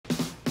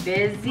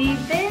Busy,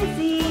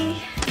 busy.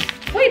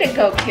 Way to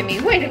go,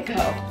 Kimmy, way to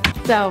go.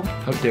 So.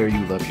 How dare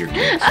you love your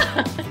kids?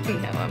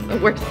 No, I'm the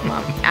worst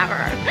mom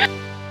ever.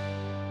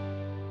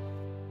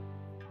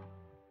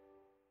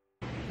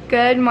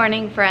 Good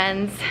morning,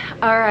 friends.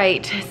 All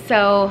right,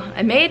 so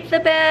I made the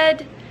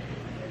bed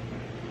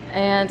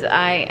and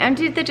I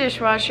emptied the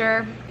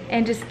dishwasher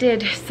and just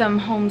did some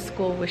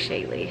homeschool with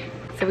Shaylee.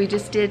 So we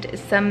just did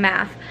some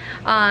math.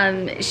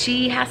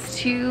 She has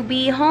to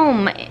be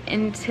home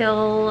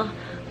until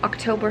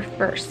October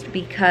 1st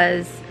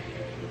because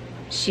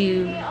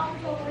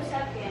October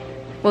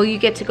 2nd. well, you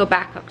get to go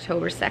back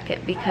October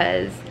 2nd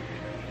because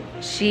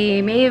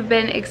she may have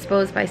been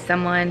exposed by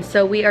someone.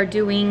 So we are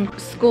doing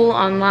school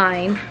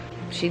online.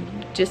 She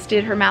just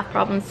did her math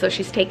problems, so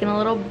she's taking a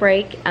little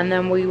break, and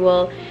then we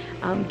will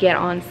get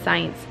on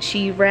science.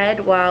 She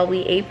read while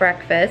we ate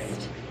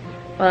breakfast,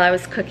 while I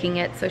was cooking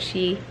it, so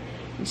she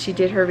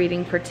did her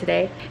reading for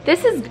today.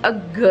 This is a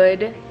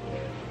good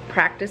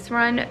practice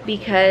run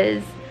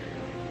because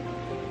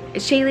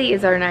Shaylee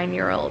is our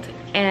 9-year-old,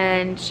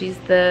 and she's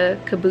the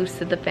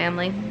caboose of the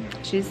family.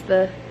 She's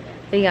the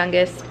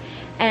youngest,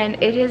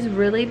 and it has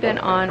really been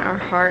on our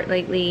heart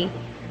lately,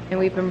 and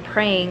we've been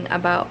praying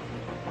about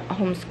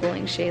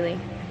homeschooling Shaylee,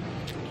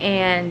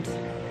 and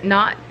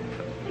not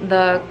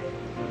the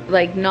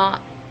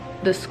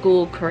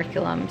school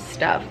curriculum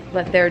stuff,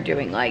 but they're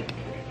doing like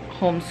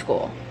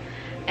homeschool.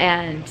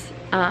 And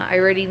I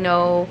already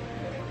know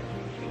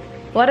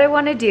what I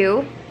want to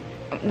do.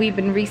 We've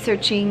been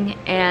researching,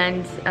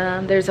 and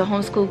there's a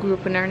homeschool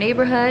group in our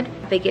neighborhood.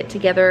 They get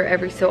together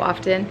every so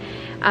often,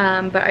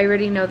 but I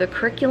already know the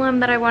curriculum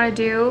that I want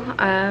to do.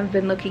 I've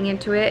been looking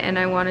into it, and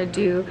I want to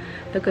do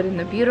the good and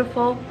the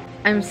beautiful.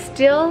 I'm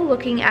still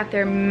looking at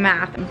their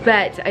math,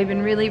 but I've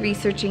been really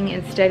researching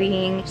and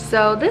studying.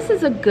 So this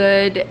is a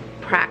good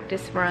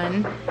practice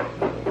run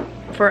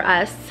for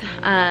us.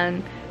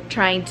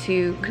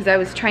 Because I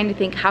was trying to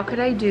think, how could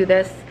I do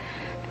this,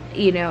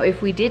 you know,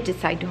 if we did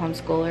decide to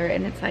homeschool her.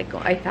 And it's like,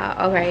 I thought,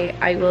 all right,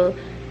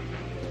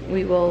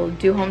 we will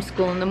do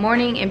homeschool in the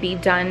morning and be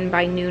done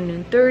by noon,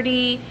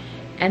 noon:30,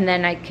 and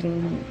then I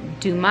can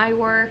do my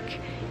work,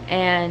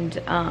 and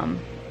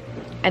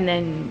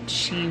then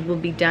she will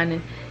be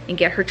done and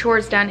get her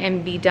chores done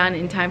and be done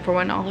in time for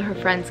when all her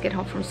friends get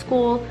home from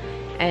school,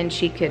 and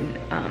she can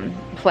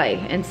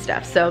play and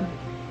stuff. So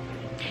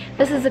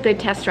this is a good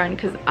test run,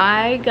 because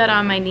I got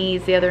on my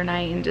knees the other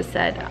night and just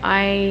said,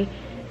 I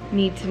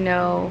need to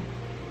know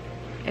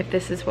if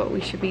this is what we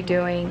should be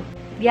doing.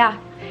 Yeah,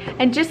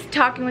 and just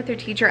talking with her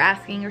teacher,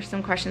 asking her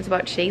some questions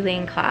about Shaylee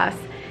in class,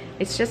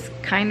 it's just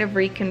kind of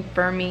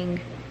reconfirming,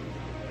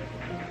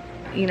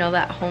 you know,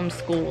 that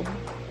homeschool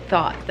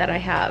thought that I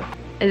have.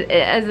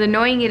 As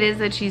annoying it is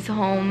that she's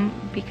home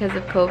because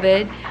of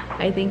COVID,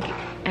 I think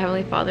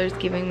Heavenly Father's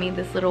giving me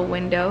this little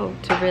window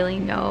to really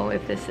know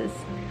if this is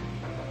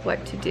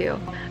what to do.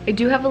 I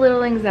do have a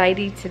little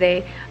anxiety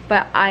today,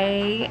 but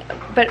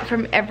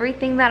from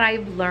everything that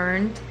I've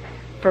learned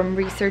from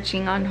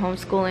researching on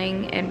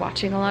homeschooling and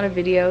watching a lot of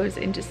videos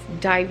and just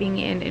diving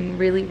in and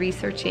really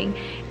researching,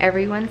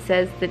 everyone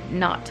says that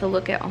not to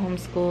look at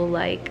homeschool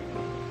like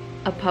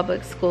a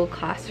public school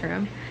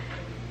classroom,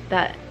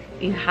 that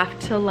you have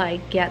to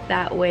like get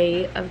that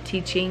way of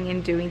teaching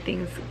and doing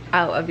things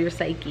out of your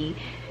psyche.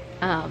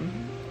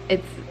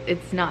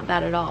 It's not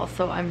that at all.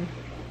 So I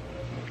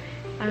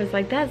was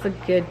like, that's a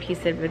good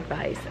piece of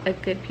advice,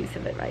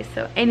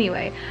 So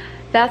anyway,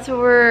 that's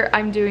what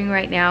I'm doing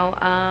right now.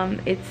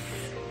 It's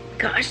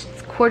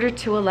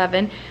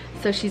 11:15,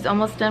 so she's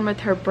almost done with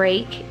her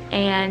break,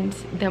 and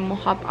then we'll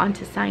hop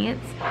onto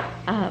science.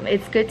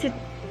 It's good to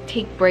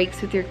take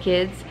breaks with your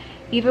kids,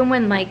 even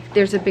when like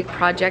there's a big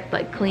project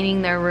like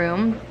cleaning their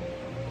room.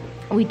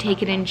 We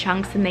take it in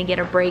chunks and they get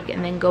a break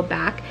and then go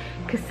back,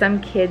 because some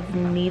kids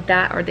need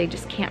that or they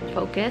just can't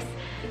focus.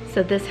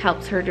 So this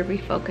helps her to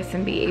refocus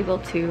and be able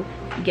to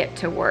get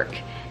to work.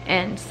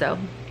 And so,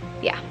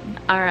 yeah.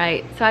 All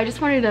right, so I just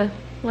wanted to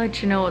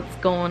let you know what's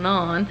going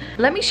on.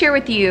 Let me share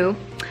with you,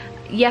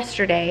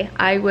 yesterday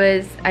I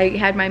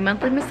had my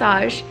monthly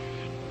massage,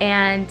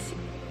 and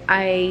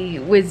I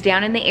was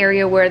down in the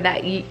area where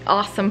that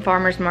awesome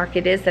farmer's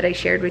market is that I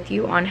shared with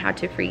you on how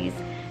to freeze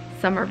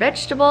summer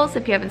vegetables.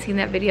 If you haven't seen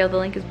that video, the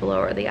link is below,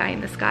 or the eye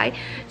in the sky.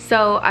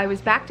 So I was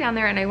back down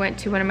there, and I went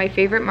to one of my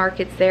favorite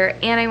markets there,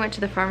 and I went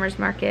to the farmer's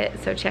market.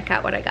 So check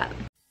out what I got.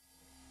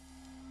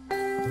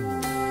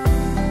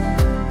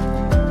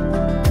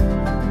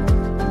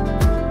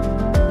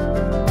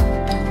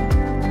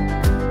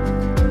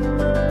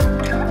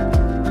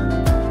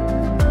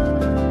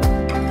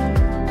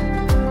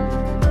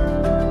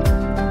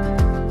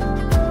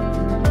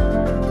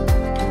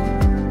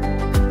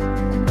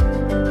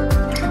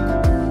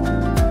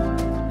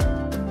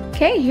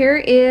 Okay, here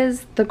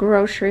is the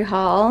grocery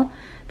haul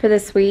for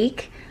this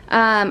week.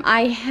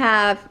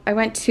 I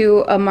went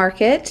to a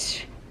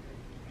market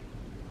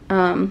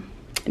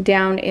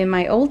down in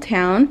my old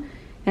town,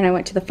 and I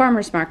went to the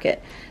farmer's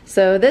market.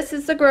 So this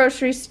is the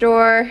grocery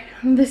store,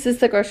 this is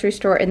the grocery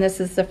store, and this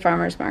is the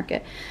farmer's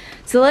market.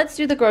 So let's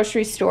do the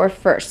grocery store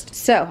first.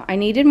 So I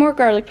needed more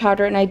garlic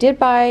powder, and I did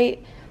buy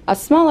a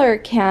smaller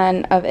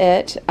can of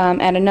it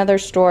at another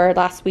store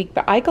last week,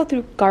 but I go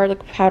through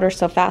garlic powder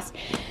so fast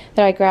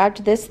that I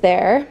grabbed this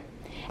there.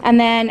 And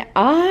then,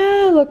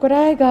 look what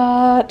I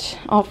got.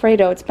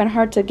 Alfredo. It's been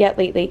hard to get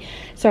lately.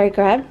 So I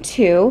grabbed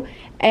 2.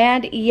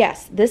 And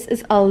yes, this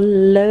is a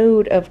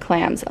load of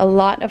clams, a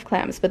lot of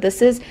clams. But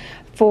this is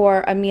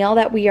for a meal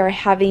that we are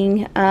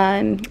having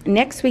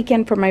next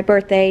weekend for my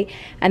birthday.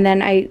 And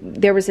then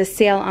there was a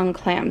sale on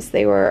clams.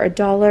 They were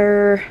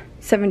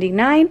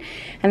 $1.79,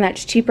 and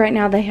that's cheap right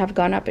now. They have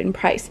gone up in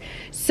price.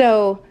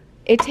 So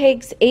it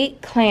takes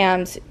 8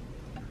 clams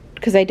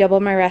because I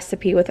doubled my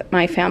recipe with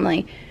my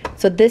family.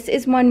 So this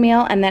is one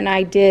meal, and then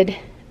I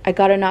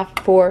got enough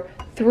for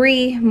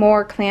 3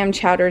 more clam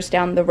chowders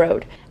down the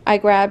road. I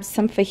grabbed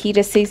some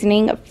fajita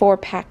seasoning, 4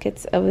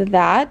 packets of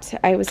that.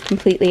 I was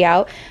completely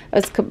out. I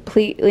was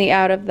completely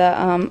out of the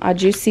au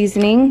jus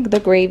seasoning, the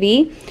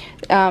gravy.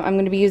 I'm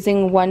going to be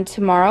using 1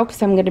 tomorrow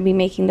because I'm going to be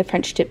making the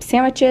French dip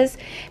sandwiches.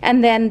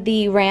 And then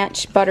the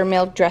ranch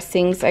buttermilk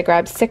dressings, I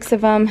grabbed 6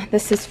 of them.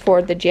 This is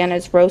for the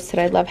Jana's roast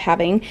that I love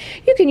having.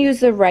 You can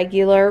use the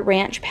regular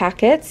ranch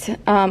packets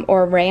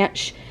or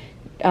ranch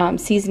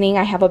seasoning.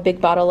 I have a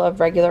big bottle of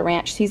regular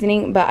ranch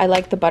seasoning, but I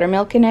like the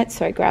buttermilk in it,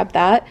 so I grabbed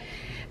that.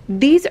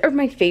 These are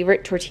my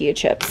favorite tortilla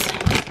chips.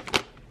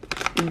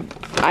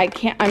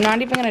 I'm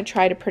not even going to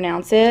try to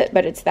pronounce it,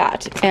 but it's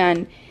that.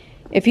 And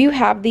if you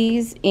have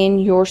these in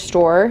your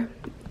store,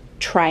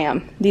 try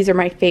them. These are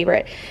my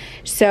favorite.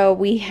 So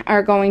we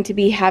are going to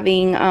be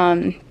having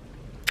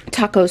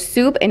taco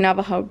soup and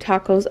Navajo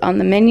tacos on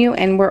the menu,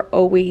 and we're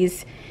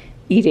always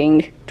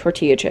eating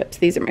tortilla chips.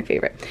 These are my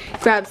favorite.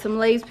 Grab some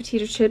Lay's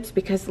potato chips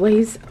because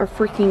Lay's are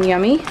freaking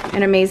yummy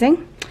and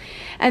amazing.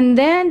 And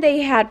then they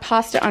had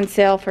pasta on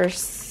sale for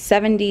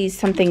 70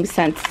 something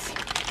cents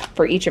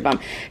for each of them.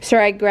 So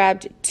I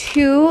grabbed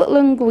 2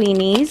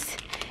 linguinis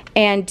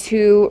and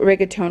 2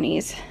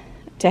 rigatonis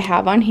to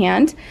have on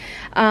hand.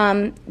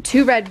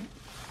 2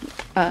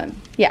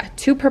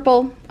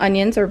 purple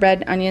onions or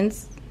red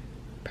onions.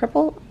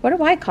 Purple? What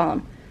do I call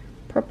them?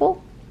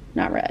 Purple?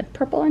 Not red.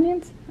 Purple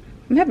onions?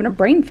 I'm having a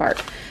brain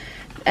fart.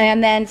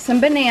 And then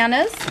some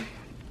bananas.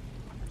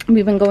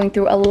 We've been going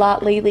through a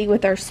lot lately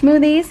with our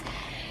smoothies.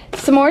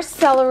 Some more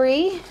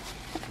celery,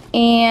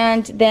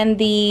 and then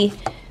the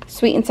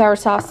sweet and sour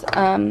sauce.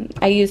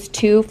 I used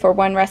 2 for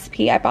 1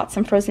 recipe. I bought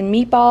some frozen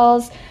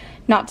meatballs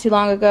not too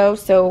long ago,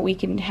 so we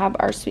can have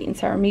our sweet and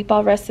sour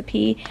meatball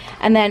recipe.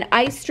 And then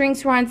ice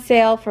drinks were on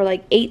sale for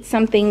like 8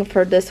 something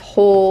for this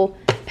whole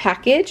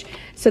package.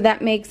 So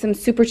that makes them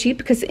super cheap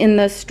because in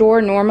the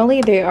store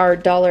normally they are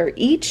 $1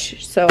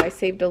 each. So I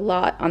saved a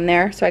lot on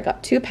there. So I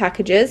got 2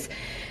 packages.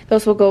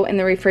 Those will go in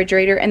the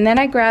refrigerator. And then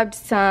I grabbed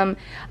some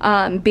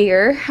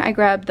beer. I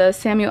grabbed the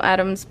Samuel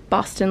Adams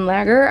Boston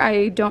Lager.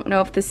 I don't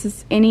know if this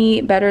is any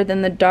better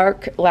than the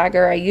dark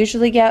lager I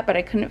usually get, but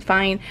I couldn't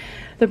find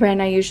the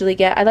brand I usually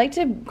get. I like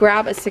to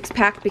grab a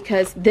 6-pack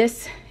because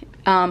this,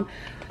 I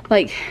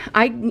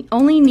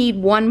only need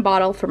 1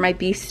 bottle for my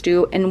beef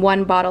stew and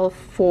 1 bottle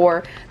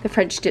for the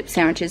French dip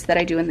sandwiches that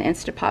I do in the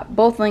Instant Pot.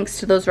 Both links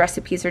to those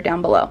recipes are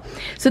down below.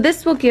 So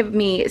this will give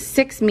me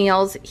 6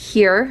 meals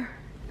here.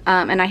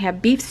 And I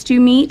have beef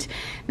stew meat,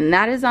 and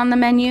that is on the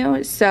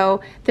menu.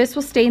 So this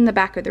will stay in the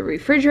back of the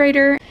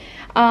refrigerator.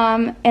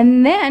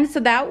 And then, so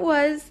that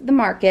was the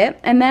market.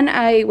 And then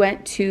I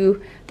went to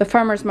the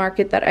farmer's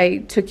market that I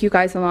took you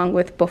guys along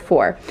with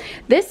before.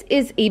 This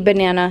is a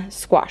banana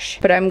squash,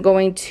 but I'm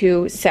going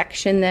to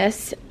section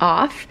this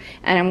off,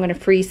 and I'm going to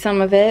freeze some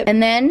of it.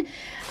 And then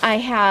I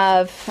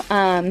have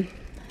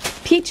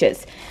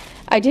peaches.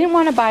 I didn't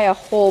want to buy a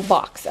whole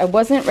box. I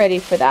wasn't ready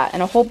for that,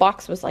 and a whole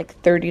box was like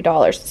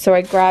 $30. So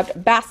I grabbed a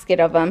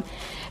basket of them.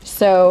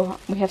 So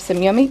we have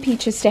some yummy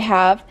peaches to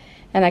have,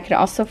 and I can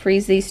also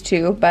freeze these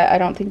too, but I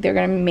don't think they're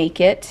gonna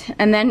make it.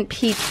 And then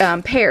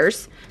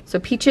pears. So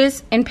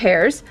peaches and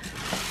pears.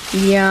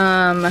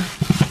 Yum.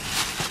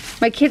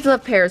 My kids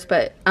love pears,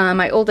 but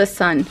my oldest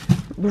son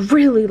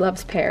really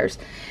loves pears.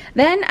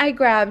 Then I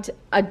grabbed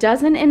 1.5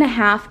 dozen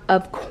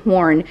of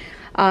corn.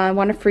 I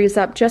want to freeze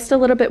up just a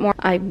little bit more.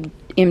 I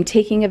am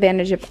taking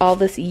advantage of all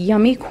this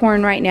yummy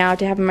corn right now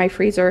to have in my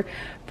freezer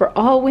for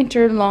all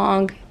winter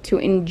long to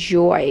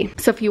enjoy.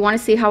 So if you want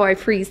to see how I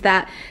freeze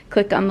that,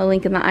 click on the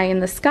link in the eye in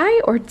the sky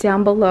or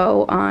down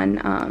below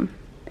on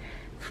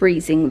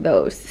freezing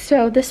those.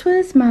 So this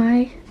was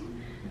my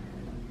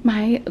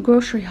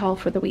grocery haul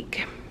for the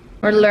week.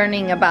 We're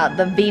learning about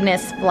the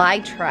Venus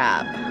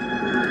flytrap.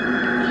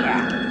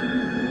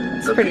 Yeah.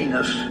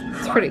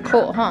 It's pretty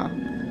cool, huh?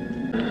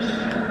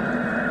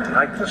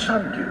 Like the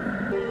sundew.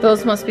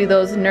 Those must be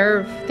those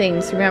nerve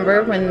things,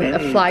 remember? When a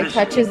fly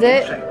touches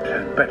it,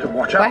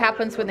 what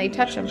happens when they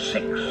touch them?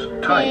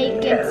 They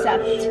get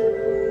sucked.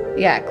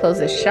 Yeah, it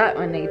closes shut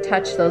when they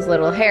touch those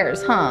little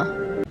hairs, huh?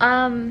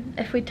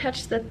 If we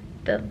touch the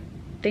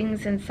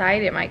things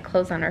inside, it might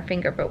close on our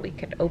finger, but we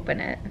could open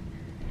it.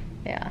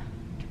 Yeah.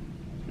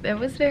 It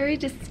was very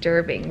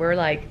disturbing. We're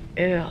like,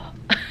 ew.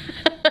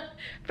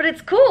 But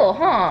it's cool,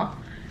 huh?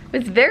 It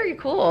was very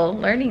cool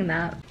learning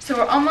that. So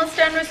we're almost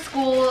done with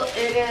school.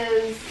 It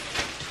is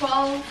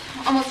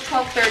 12, almost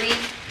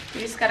 12:30.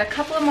 We just got a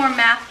couple of more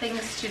math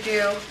things to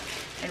do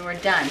and we're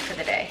done for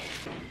the day.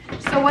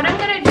 So what I'm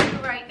gonna do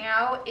right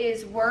now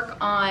is work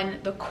on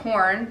the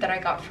corn that I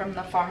got from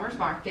the farmer's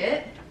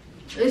market.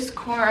 This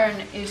corn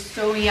is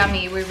so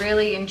yummy. We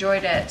really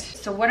enjoyed it.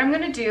 So what I'm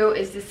gonna do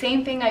is the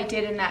same thing I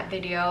did in that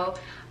video.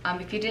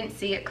 If you didn't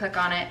see it, click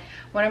on it.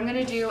 What I'm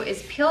gonna do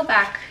is peel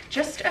back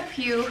just a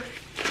few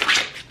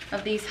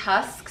of these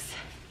husks,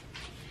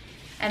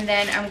 and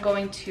then I'm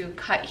going to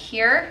cut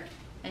here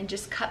and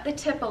just cut the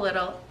tip a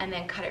little and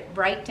then cut it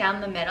right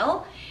down the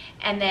middle,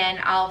 and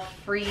then I'll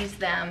freeze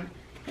them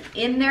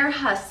in their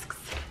husks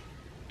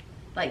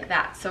like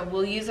that. So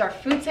we'll use our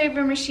food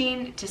saver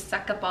machine to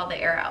suck up all the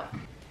air out.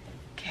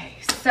 Okay,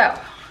 so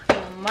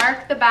we'll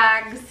mark the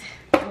bags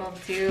and we'll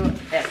do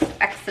this.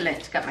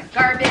 Excellent. Got my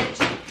garbage.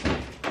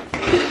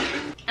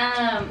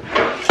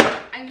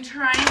 I'm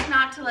trying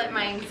not to let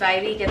my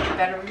anxiety get the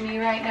better of me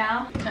right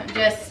now. I'm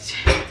just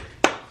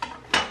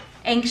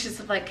anxious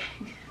of like,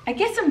 I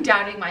guess I'm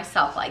doubting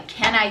myself, like,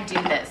 can I do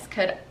this?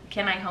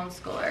 Can I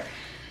homeschool her?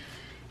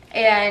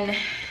 And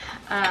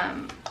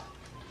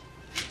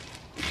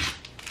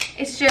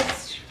it's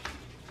just,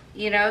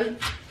 you know,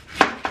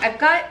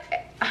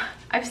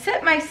 I've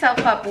set myself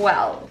up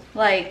well,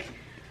 like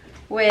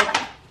with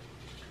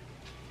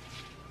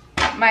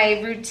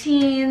my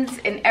routines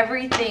and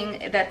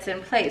everything that's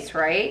in place,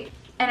 right?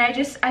 And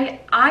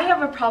I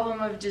have a problem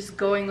of just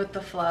going with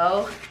the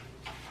flow.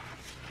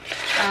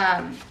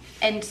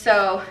 And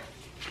so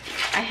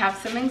I have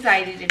some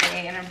anxiety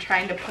today and I'm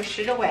trying to push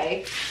it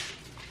away.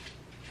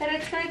 But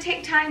it's gonna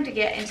take time to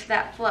get into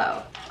that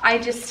flow.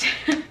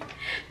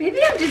 Maybe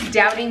I'm just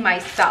doubting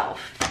myself.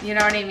 You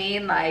know what I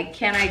mean? Like,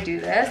 can I do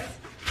this?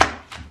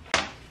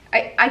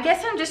 I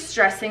guess I'm just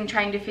stressing,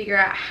 trying to figure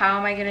out how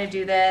am I gonna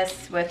do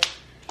this with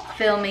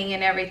filming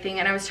and everything.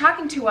 And I was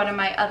talking to one of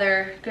my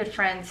other good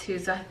friends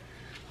who's a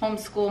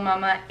homeschool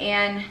mama,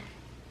 and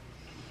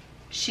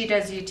she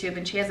does YouTube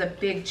and she has a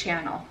big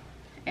channel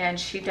and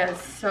she does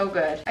so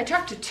good. I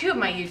talked to two of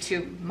my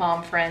YouTube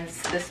mom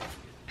friends this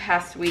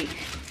past week.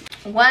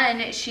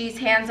 One, she's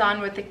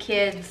hands-on with the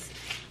kids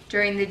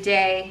during the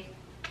day,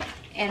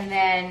 and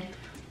then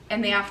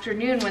in the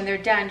afternoon when they're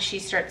done, she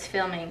starts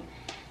filming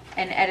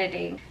and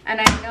editing.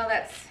 And I know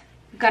that's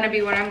gonna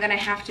be what I'm gonna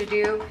have to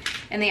do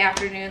in the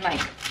afternoon,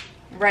 like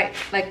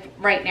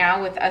right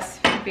now with us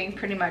being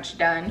pretty much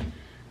done.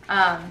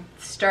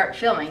 Start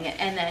filming it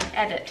and then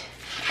edit.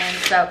 And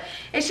so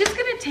it's just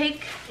gonna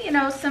take, you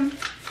know, some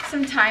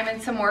time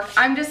and some work.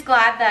 I'm just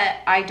glad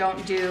that I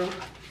don't do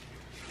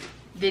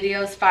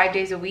videos 5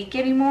 days a week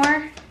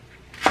anymore,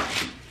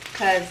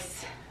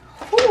 because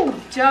whew,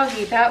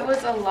 doggy, that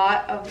was a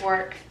lot of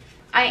work.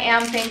 I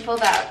am thankful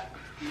that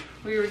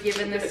we were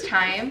given this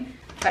time,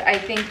 but I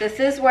think this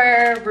is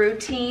where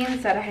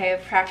routines that I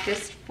have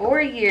practiced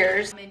for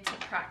years come into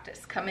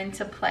practice, come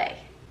into play.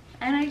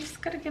 And I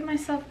just gotta give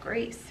myself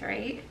grace,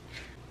 right?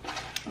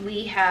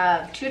 We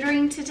have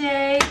tutoring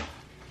today.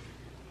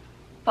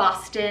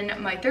 Boston,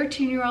 my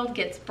 13-year-old,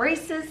 gets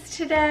braces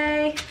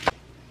today.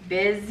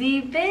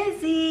 Busy,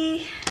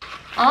 busy.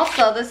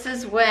 Also, this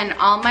is when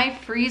all my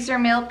freezer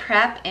meal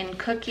prep and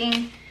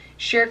cooking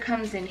sure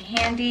comes in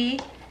handy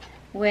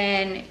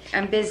when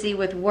I'm busy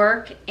with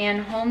work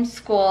and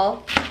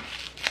homeschool.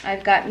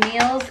 I've got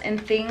meals and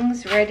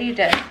things ready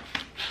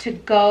to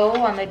go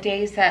on the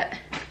days that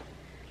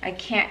I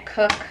can't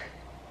cook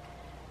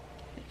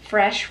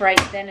fresh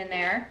right then and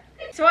there.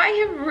 So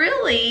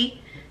I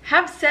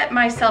have set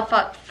myself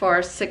up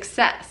for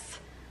success,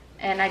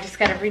 and I just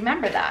got to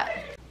remember that.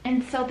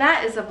 And so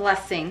that is a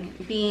blessing,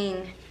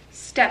 being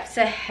steps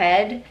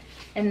ahead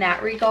in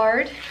that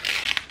regard.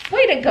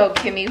 Way to go,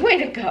 Kimmy, way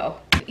to go.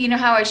 You know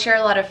how I share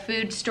a lot of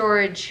food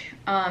storage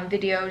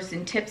videos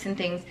and tips and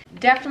things?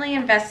 Definitely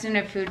invest in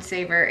a food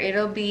saver.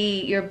 It'll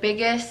be your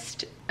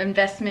biggest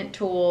investment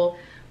tool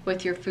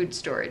with your food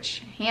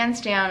storage. Hands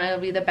down, it'll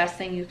be the best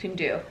thing you can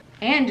do.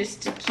 And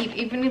just to keep,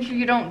 even if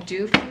you don't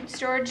do food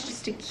storage,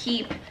 just to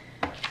keep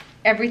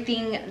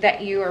everything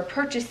that you are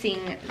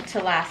purchasing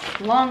to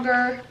last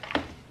longer.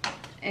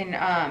 And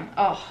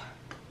oh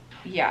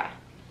yeah,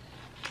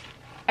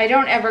 I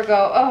don't ever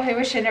go, oh, I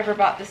wish I never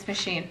bought this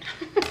machine.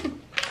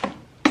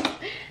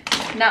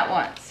 Not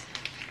once.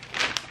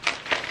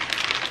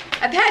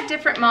 I've had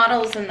different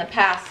models in the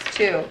past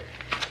too,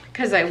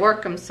 because I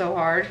work them so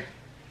hard,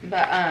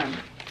 but I'm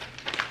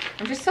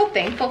just so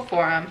thankful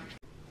for them.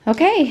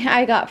 Okay,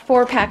 I got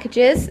 4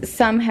 packages.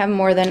 Some have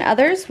more than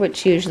others,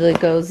 which usually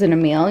goes in a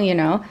meal, you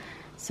know.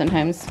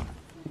 Sometimes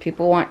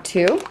people want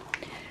 2.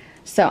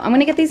 So I'm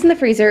gonna get these in the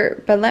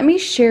freezer, but let me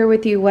share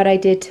with you what I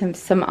did to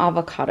some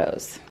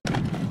avocados.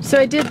 So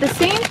I did the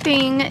same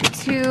thing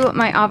to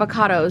my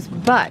avocados,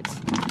 but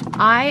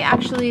I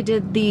actually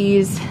did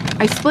these,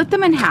 I split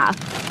them in half,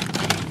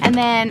 and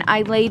then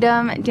I laid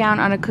them down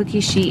on a cookie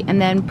sheet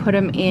and then put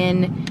them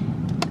in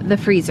the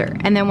freezer.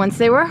 And then once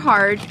they were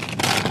hard,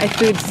 I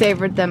food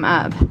savored them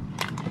up.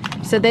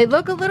 so they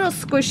look a little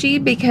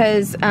squishy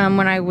because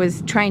when I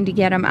was trying to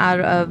get them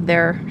out of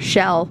their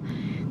shell,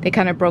 they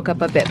kind of broke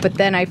up a bit, but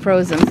then I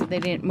froze them so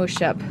they didn't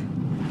mush up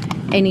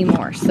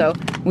anymore. So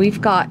we've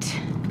got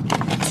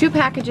 2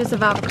 packages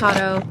of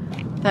avocado.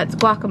 That's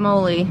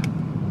guacamole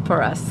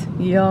for us.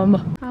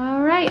 Yum.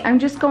 All right, I'm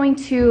just going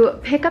to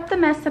pick up the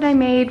mess that I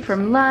made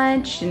from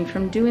lunch and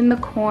from doing the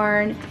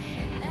corn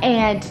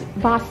and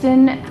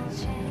Boston,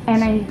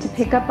 and I need to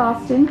pick up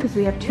Boston because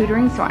we have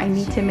tutoring, so I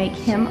need to make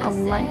him a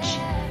lunch.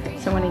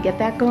 So I want to get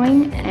that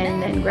going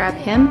and then grab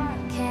him.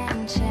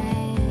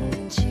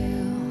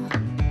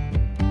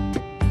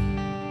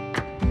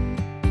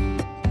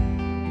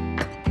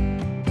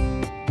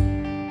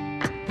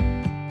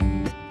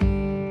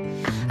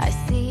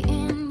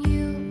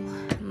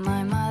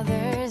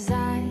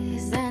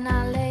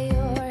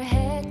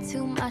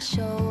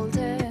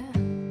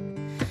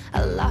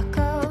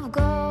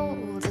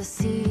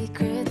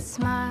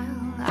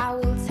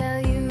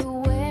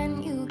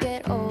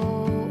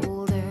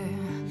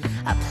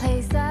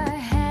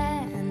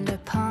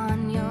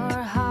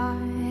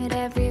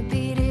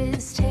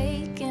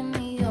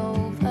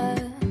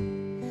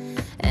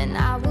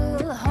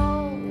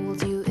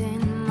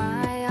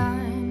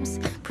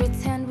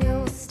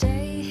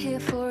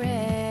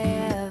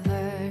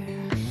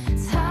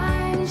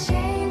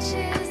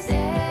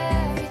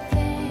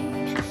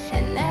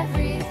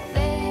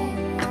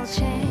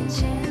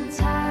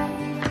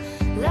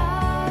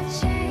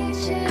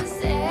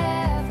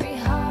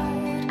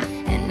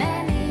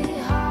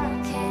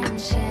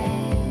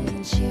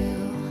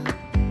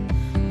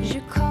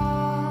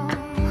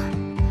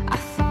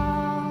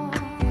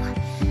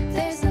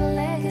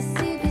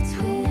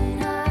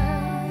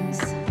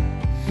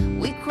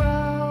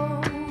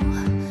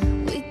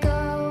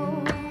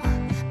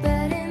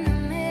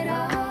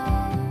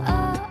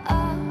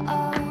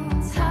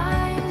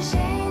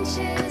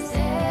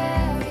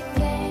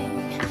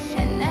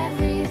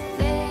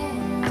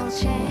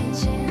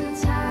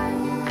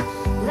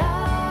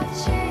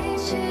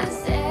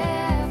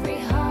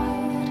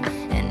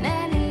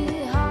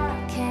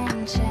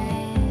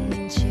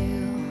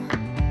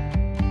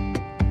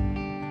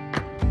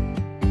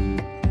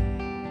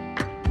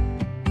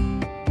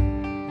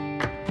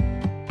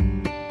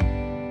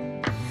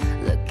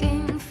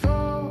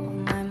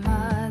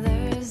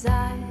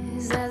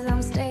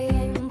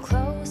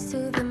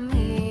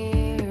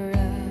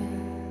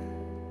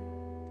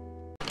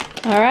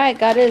 All right,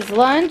 got his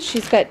lunch.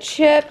 He's got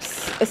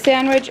chips, a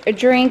sandwich, a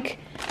drink,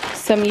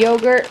 some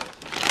yogurt,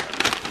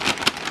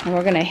 and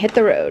we're gonna hit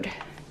the road.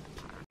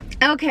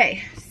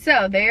 Okay,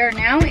 so they are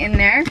now in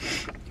there.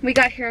 We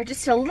got here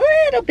just a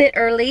little bit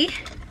early.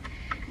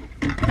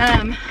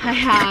 I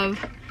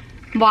have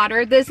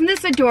water. Isn't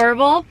this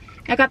adorable?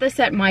 I got this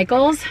at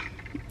Michael's.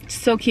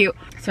 So cute.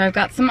 So I've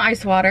got some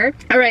ice water.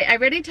 All right, I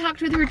already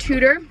talked with her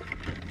tutor,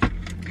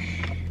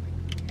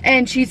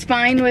 and she's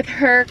fine with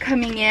her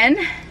coming in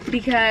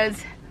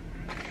because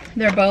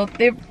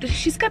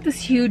she's got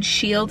this huge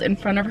shield in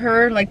front of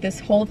her, like this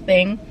whole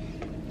thing,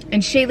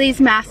 and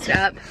Shaylee's masked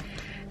up,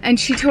 and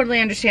she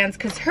totally understands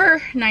because her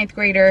 9th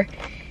grader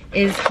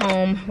is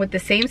home with the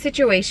same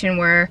situation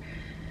where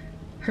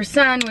her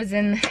son was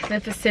in the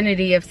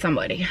vicinity of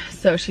somebody.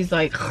 So she's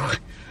like,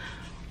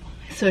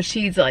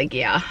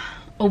 yeah,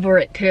 over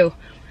it too.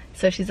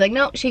 So she's like,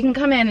 no, she can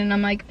come in, and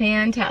I'm like,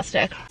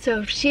 fantastic.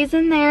 So she's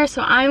in there,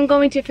 so I'm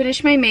going to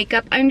finish my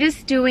makeup. I'm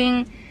just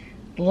doing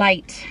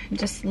light,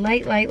 just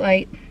light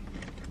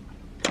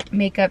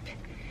makeup.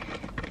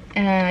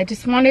 I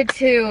just wanted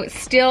to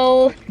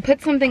still put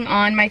something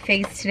on my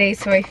face today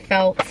so I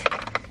felt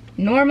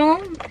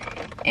normal,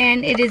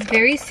 and it is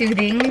very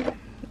soothing,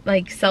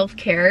 like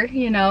self-care,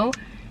 you know.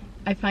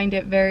 I find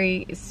it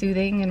very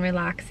soothing and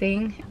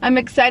relaxing. I'm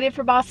excited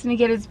for Boston to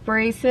get his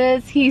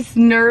braces. He's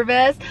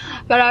nervous,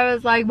 but I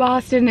was like,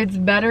 Boston, it's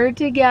better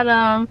to get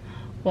them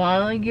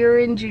while you're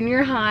in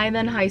junior high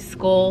than high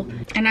school.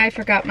 And I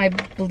forgot my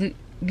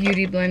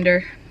beauty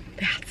blender.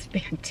 That's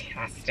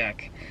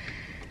fantastic.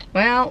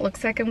 Well,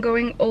 looks like I'm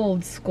going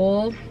old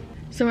school.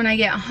 So when I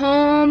get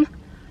home,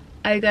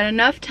 I got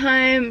enough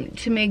time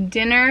to make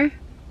dinner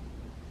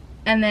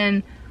and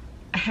then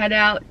head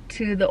out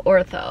to the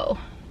ortho.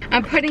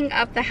 I'm putting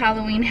up the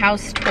Halloween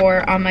house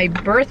tour on my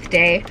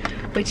birthday,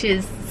 which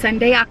is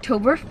Sunday,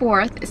 October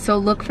 4th, so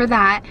look for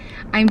that.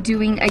 I'm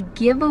doing a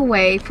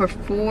giveaway for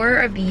 4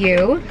 of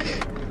you,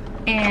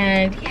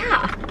 and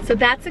yeah, so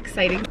that's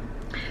exciting.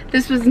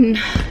 This was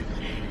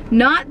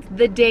not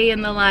the day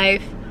in the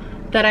life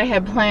that I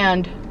had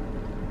planned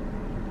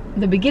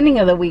the beginning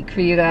of the week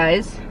for you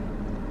guys,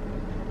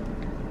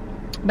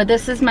 but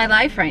this is my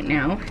life right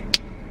now.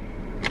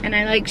 And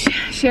I like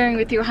sharing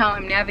with you how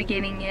I'm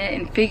navigating it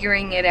and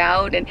figuring it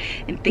out and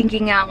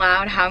thinking out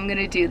loud how I'm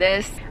gonna do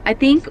this. I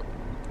think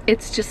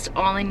it's just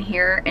all in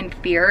here, and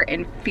fear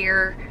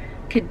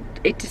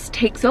it just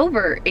takes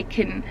over. It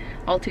can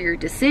alter your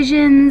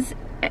decisions,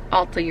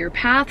 alter your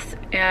paths,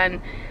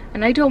 and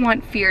I don't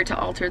want fear to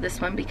alter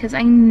this one because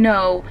I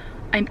know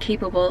I'm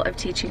capable of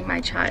teaching my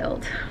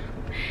child.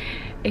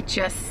 it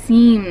just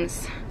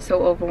seems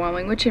so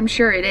overwhelming, which I'm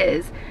sure it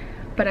is,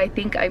 but I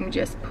think I'm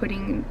just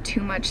putting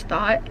too much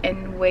thought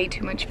and way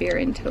too much fear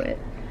into it.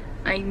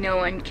 I know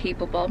I'm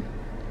capable,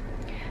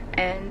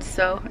 and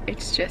so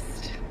it's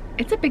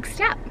a big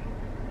step.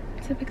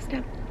 It's a big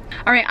step.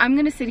 All right, I'm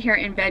gonna sit here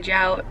and veg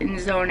out and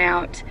zone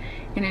out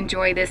and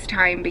enjoy this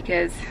time,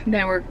 because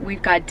then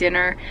we've got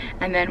dinner,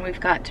 and then we've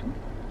got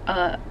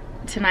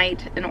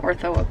tonight an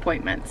ortho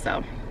appointment.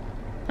 So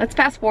let's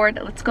fast forward,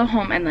 let's go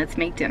home and let's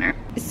make dinner.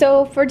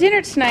 So for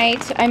dinner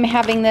tonight, I'm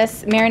having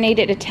this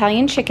marinated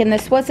Italian chicken.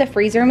 This was a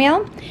freezer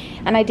meal,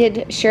 and I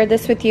did share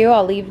this with you.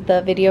 I'll leave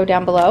the video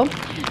down below.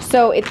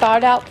 So it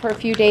thawed out for a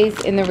few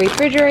days in the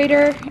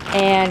refrigerator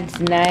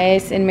and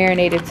nice and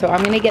marinated. So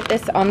I'm gonna get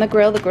this on the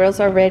grill. The grill's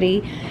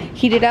already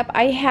heated up.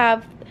 I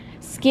have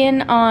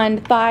skin on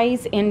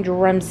thighs and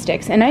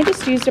drumsticks, and I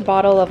just used a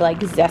bottle of like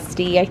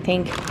zesty, I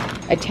think,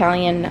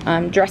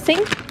 Italian dressing,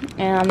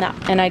 and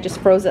I just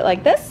froze it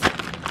like this.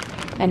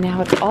 And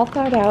now it's all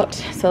thawed out,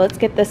 so let's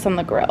get this on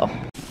the grill.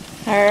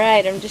 All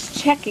right, I'm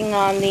just checking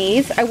on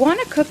these. I want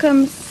to cook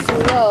them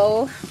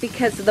slow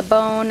because of the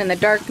bone and the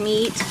dark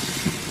meat,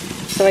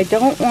 so I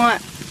don't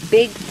want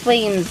big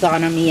flames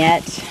on them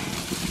yet.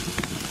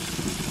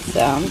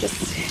 So I'm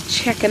just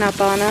checking up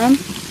on them.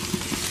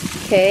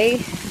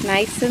 Okay,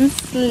 nice and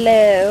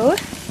slow.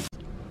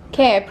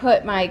 Okay, I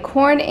put my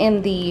corn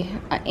in the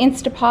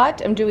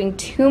Instapot. I'm doing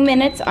 2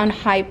 minutes on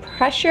high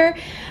pressure.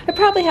 I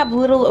probably have a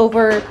little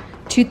over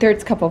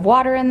 2/3 cup of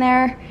water in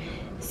there.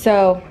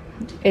 So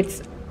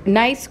it's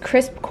nice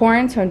crisp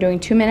corn, so I'm doing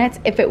 2 minutes.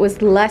 If it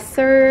was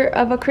lesser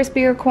of a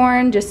crispier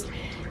corn, just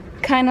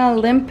kind of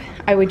limp,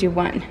 I would do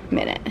 1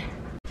 minute.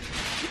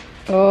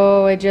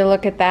 Oh, would you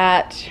look at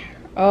that?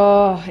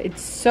 Oh,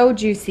 it's so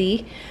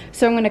juicy.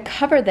 So I'm gonna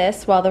cover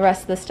this while the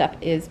rest of the stuff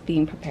is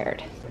being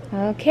prepared.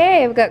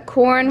 Okay, I've got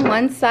corn.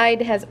 One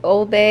side has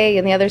Old Bay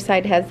and the other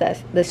side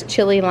has this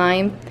chili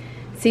lime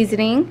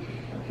seasoning.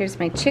 Here's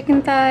my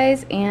chicken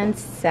thighs and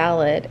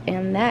salad,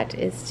 and that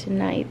is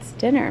tonight's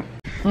dinner.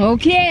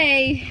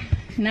 Okay,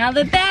 now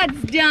that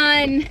that's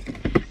done,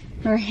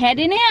 we're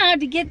heading out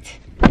to get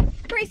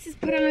braces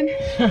put on.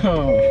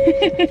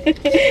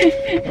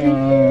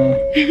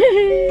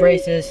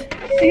 Braces.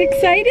 Are you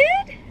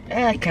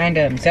excited?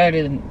 Kinda. I'm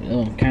excited.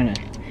 It'll kinda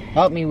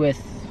help me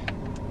with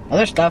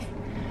other stuff,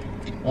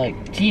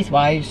 like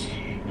teeth-wise.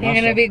 You're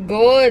gonna be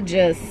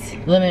gorgeous.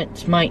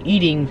 Limits my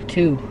eating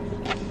too.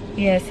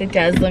 Yes, it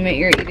does limit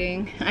your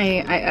eating.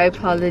 I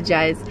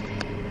apologize.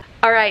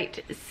 All right,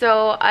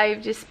 so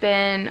I've just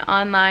been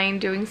online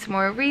doing some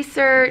more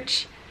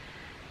research,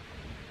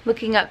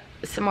 looking up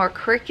some more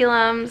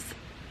curriculums.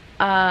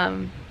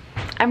 I'm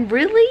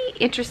really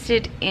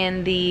interested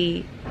in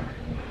the,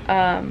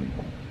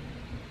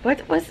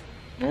 what was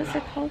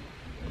it called?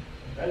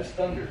 That is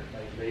thunder,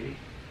 nice baby.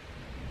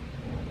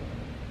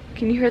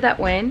 Can you hear that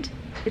wind?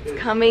 It's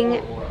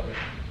coming.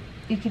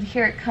 You can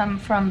hear it come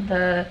from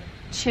the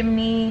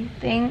chimney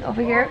thing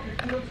over here.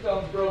 Your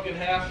tombstone's broke in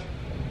half.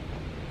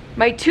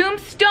 My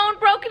tombstone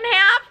broke in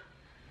half?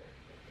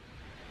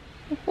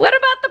 What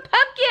about the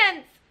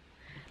pumpkins?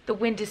 The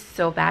wind is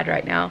so bad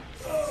right now.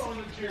 Oh,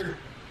 and it's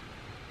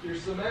your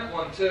cement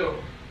one too.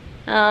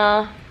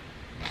 All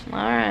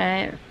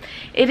right.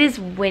 It is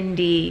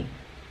windy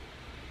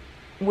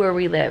where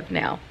we live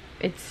now.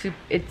 It's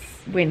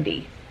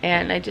windy,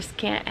 and I just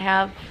can't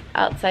have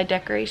outside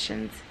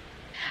decorations.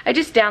 I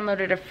just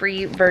downloaded a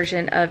free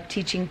version of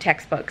teaching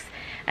textbooks,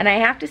 and I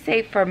have to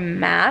say, for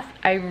math,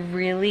 I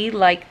really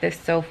like this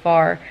so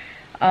far,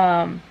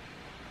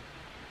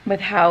 with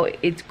how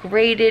it's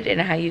graded and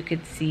how you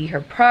could see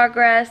her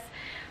progress,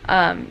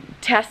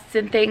 tests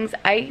and things.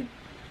 I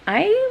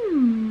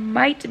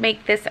might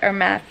make this our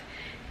math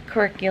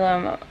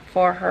curriculum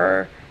for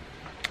her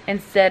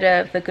instead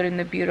of the Good and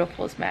the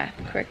Beautiful's math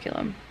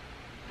curriculum.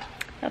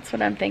 That's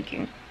what I'm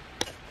thinking.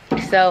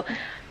 So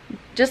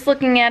just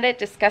looking at it,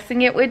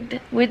 discussing it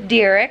with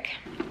Derek.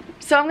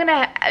 So I'm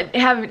gonna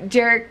have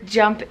Derek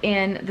jump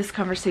in this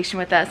conversation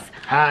with us.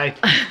 Hi.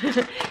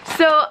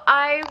 So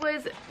I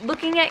was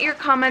looking at your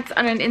comments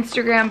on an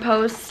Instagram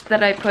post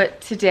that I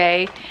put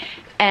today,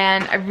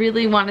 and I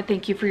really want to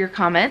thank you for your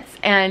comments,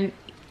 and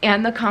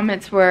the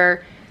comments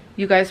where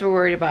you guys were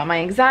worried about my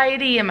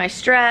anxiety and my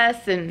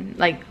stress, and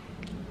like,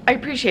 I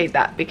appreciate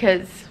that,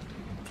 because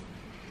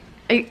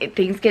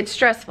things get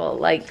stressful.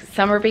 Like,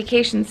 summer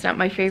vacation's not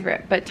my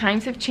favorite, but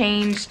times have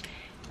changed,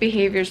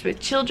 behaviors with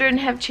children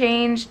have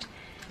changed,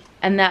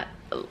 and that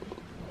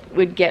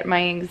would get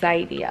my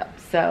anxiety up.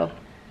 So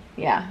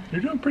yeah,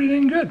 You're doing pretty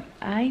dang good.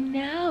 I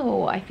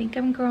know, I think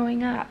I'm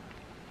growing up.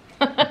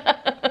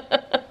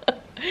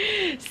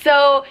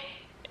 So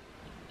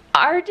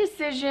our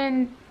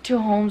decision to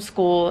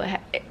homeschool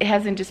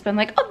hasn't just been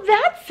like, oh,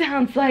 that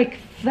sounds like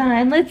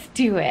fun, let's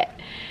do it.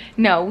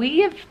 No, we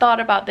have thought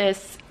about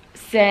this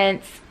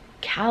since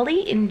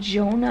Callie and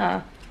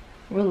Jonah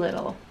were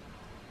little,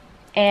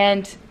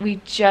 and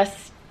we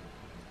just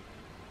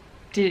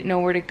didn't know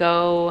where to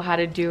go, how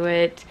to do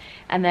it.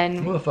 And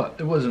then Well, I thought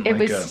it wasn't It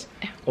like was-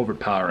 a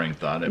overpowering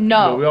thought.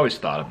 No. We always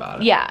thought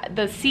about it. yeah,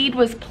 the seed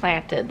was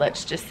planted,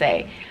 let's just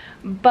say.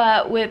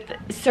 But with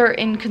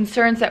certain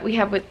concerns that we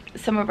have with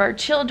some of our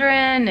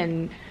children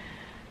and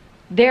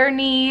their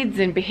needs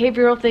and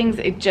behavioral things,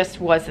 it just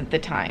wasn't the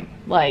time.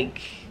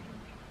 Like,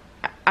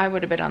 I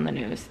would have been on the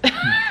news.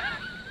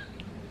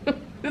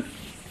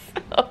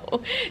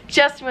 So,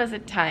 just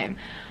wasn't time.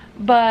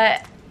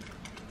 But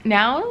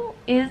now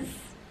is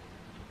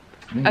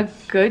a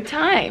good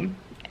time.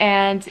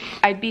 And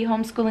I'd be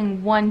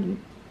homeschooling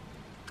one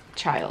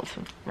child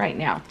right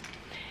now.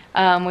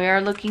 We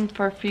are looking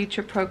for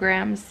future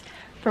programs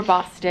for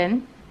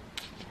Boston.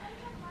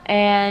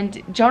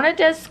 And Jonah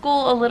does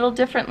school a little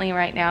differently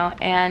right now,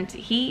 and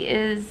he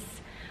is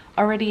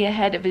already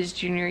ahead of his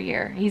junior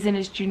year. He's in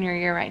his junior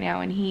year right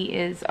now, and he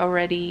is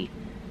already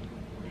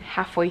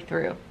halfway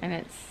through, and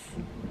it's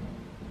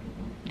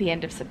the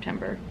end of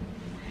September.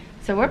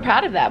 So we're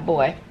proud of that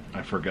boy.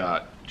 I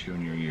forgot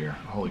junior year.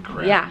 Holy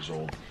crap, Yeah. he's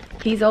old.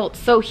 He's old.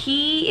 So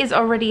he is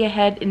already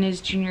ahead in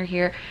his junior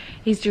year.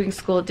 He's doing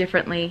school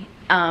differently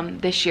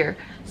this year.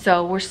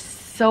 So we're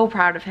so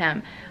proud of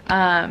him.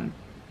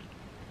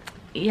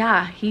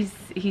 Yeah, he's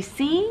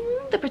seeing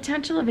the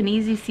potential of an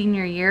easy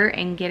senior year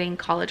and getting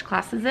college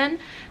classes in.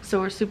 So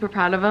we're super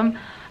proud of him.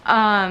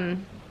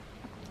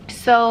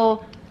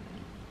 So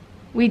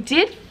we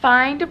did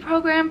find a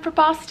program for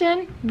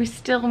Boston. We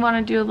still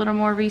want to do a little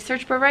more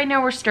research, but right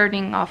now we're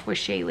starting off with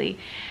Shaylee.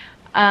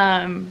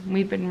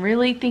 We've been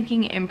really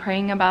thinking and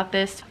praying about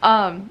this.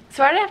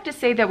 So I'd have to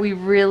say that we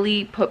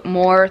really put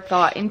more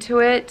thought into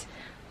it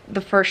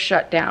the first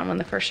shutdown, when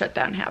the first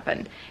shutdown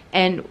happened.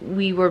 And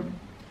we were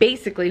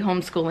basically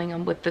homeschooling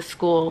them with the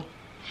school,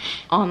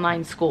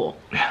 online school.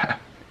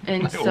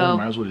 And Like, so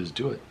might as well just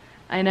do it.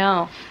 I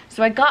know.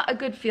 So I got a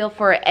good feel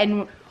for it.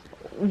 And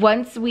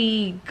once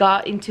we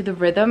got into the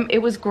rhythm, it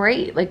was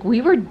great. Like,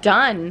 we were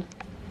done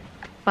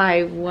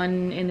by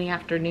 1 in the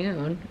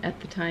afternoon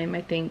at the time,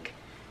 I think.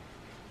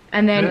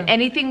 And then Yeah.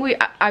 anything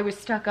I was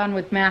stuck on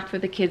with math for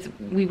the kids,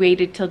 we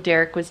waited till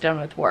Derek was done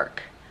with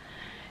work.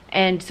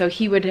 And so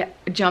he would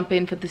jump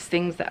in for the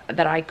things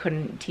that I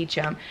couldn't teach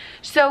him.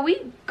 So we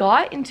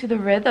got into the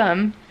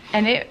rhythm,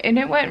 and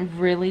it went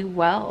really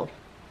well.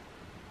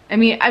 I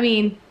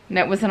mean,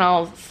 that wasn't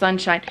all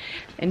sunshine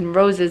and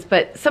roses,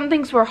 but some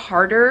things were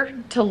harder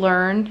to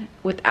learn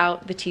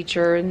without the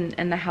teacher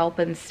and the help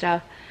and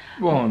stuff.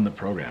 Well, and the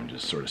program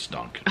just sort of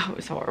stunk. Oh, it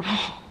was horrible.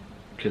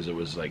 Because it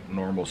was like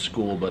normal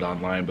school, but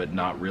online, but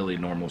not really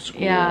normal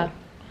school. Yeah.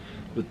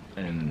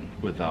 And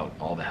without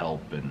all the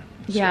help and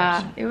Yeah,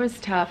 stuff. it was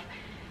tough.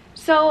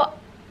 So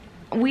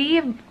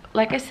we've,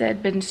 like I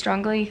said, been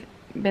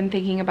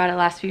thinking about it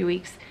last few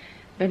weeks,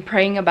 been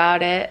praying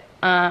about it.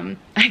 I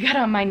got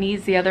on my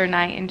knees the other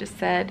night and just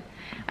said,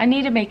 I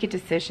need to make a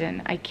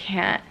decision. I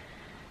can't,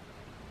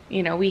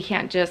 we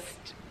can't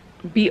just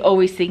be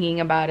always thinking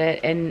about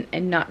it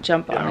and not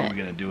jump on Are it. we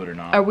going to do it or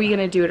not? Are we going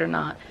to do it or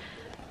not?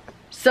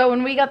 So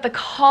when we got the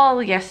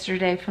call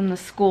yesterday from the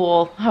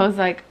school, I was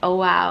like, oh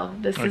wow,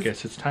 this I is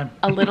guess it's time.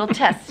 a little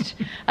test,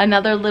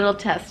 another little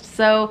test.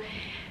 So,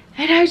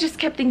 and I just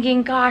kept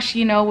thinking, gosh,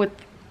 with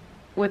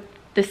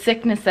the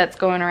sickness that's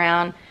going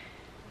around,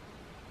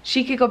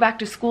 she could go back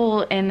to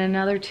school in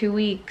another 2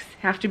 weeks,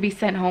 have to be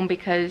sent home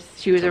because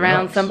she was Someone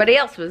around else. somebody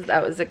else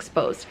that was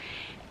exposed.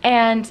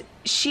 And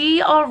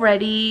she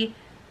already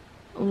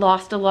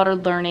lost a lot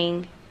of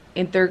learning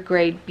in 3rd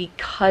grade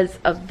because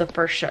of the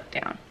first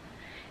shutdown.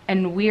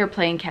 And we are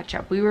playing catch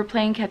up. We were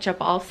playing catch up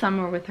all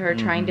summer with her,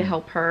 trying to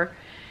help her,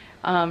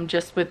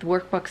 just with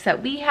workbooks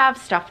that we have,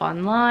 stuff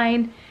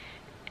online.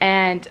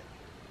 And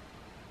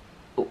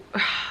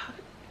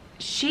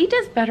she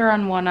does better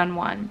on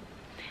one-on-one.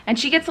 And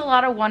she gets a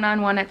lot of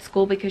one-on-one at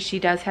school because she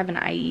does have an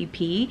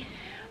IEP.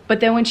 But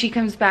then when she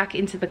comes back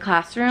into the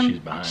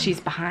classroom, she's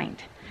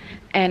behind.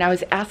 And I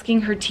was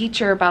asking her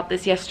teacher about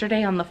this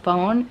yesterday on the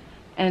phone,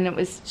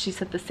 and she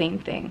said the same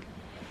thing.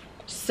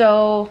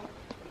 So,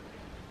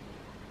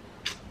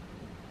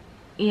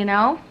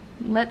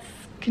 let's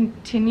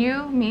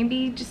continue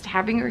maybe just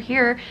having her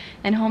here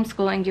and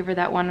homeschool and give her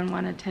that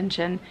one-on-one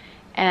attention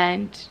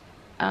and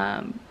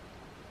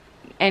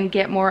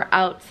get more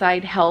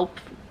outside help,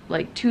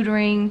 like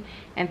tutoring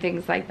and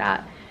things like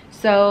that.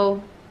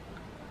 So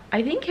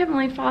I think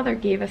Heavenly Father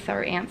gave us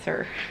our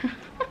answer.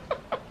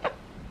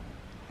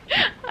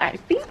 I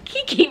think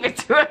he gave it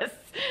to us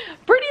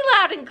pretty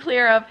loud and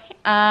clear of,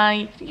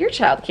 your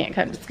child can't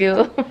come to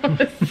school.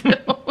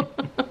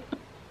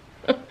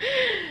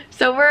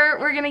 So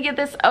we're gonna get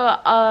this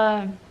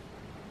a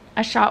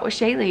shot with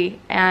Shaylee,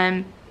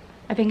 and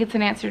I think it's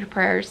an answer to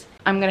prayers.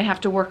 I'm gonna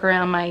have to work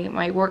around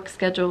my work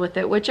schedule with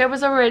it, which I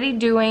was already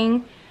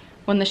doing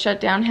when the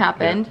shutdown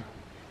happened.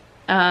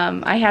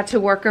 Yeah. I had to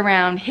work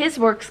around his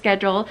work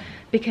schedule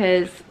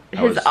because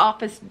his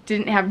office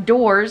didn't have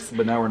doors.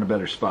 But now we're in a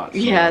better spot. So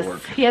yes, that'll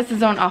work. he has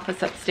his own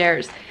office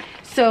upstairs.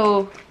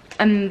 So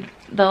in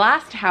the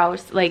last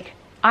house, like,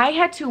 I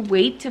had to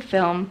wait to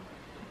film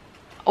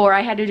or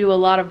I had to do a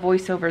lot of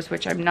voiceovers,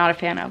 which I'm not a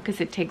fan of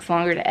because it takes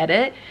longer to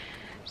edit.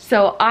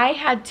 So I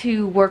had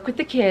to work with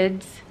the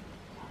kids,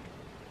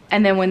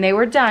 and then when they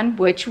were done,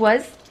 which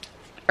was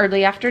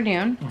early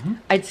afternoon,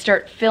 I'd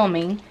start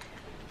filming.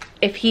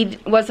 If he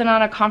wasn't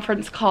on a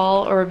conference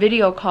call or a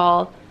video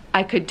call,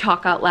 I could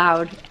talk out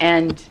loud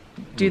and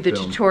do the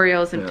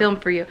tutorials and film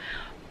for you.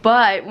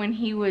 But when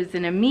he was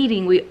in a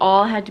meeting, we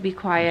all had to be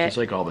quiet. It's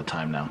like all the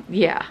time now.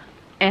 Yeah.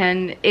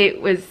 And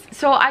it was,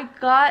 so I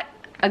got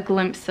a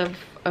glimpse of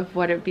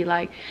what it would be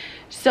like.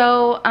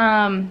 So,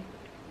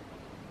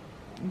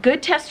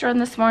 good test run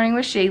this morning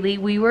with Shaylee.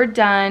 We were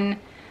done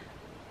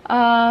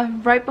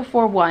right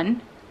before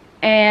 1,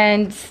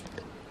 and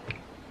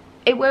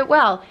it went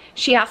well.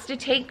 She has to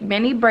take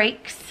many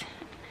breaks.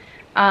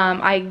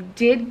 I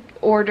did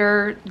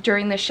order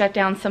during the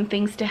shutdown some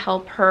things to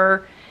help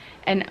her,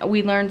 and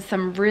we learned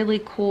some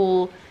really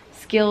cool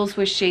skills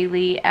with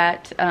Shaylee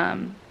at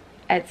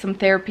some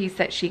therapies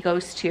that she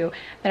goes to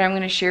that I'm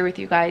going to share with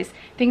you guys.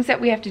 Things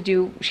that we have to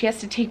do. She has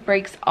to take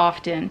breaks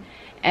often,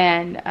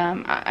 and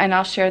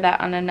I'll share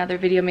that on another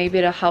video. Maybe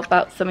it'll help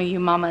out some of you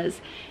mamas,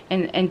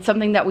 and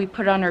something that we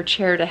put on her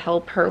chair to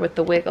help her with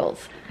the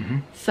wiggles.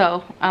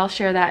 So I'll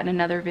share that in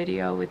another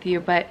video with you.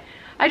 But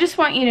I just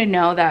want you to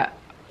know that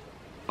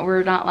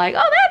we're not like,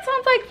 oh, that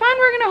sounds like fun,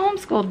 we're gonna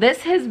homeschool.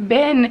 This has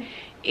been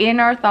in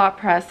our thought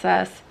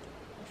process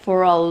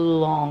for a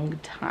long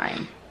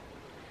time.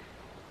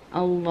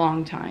 A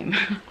long time.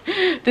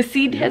 The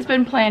seed has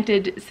been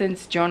planted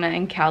since Jonah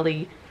and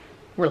Callie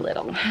were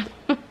little.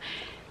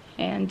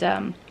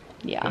 And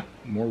yeah.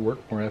 More work,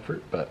 more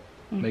effort, but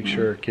make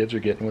sure our kids are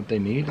getting what they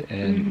need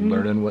and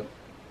learning what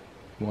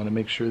we want to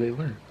make sure they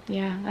learn.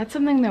 Yeah, that's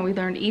something that we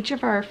learned. Each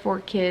of our 4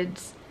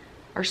 kids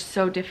are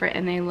so different,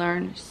 and they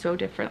learn so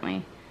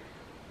differently.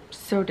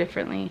 So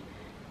differently.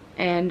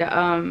 And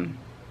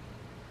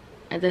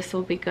this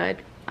will be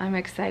good. I'm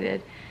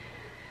excited.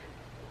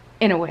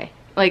 In a way.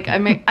 Like,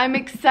 I'm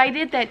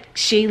excited that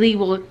Shaylee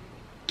will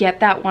get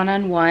that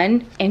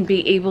one-on-one and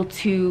be able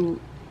to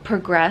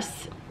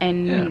progress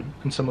and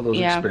some of those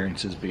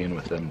experiences being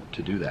with them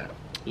to do that.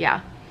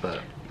 Yeah.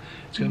 But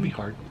it's gonna be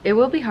hard. It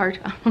will be hard.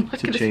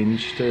 To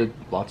change to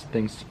lots of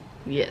things.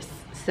 Yes.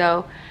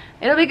 So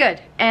it'll be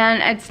good.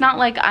 And it's not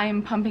like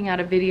I'm pumping out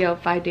a video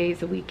 5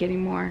 days a week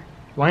anymore.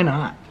 Why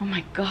not? Oh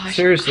my gosh.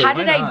 Seriously, how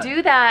did I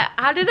do that?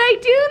 How did I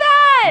do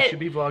that? You should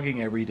be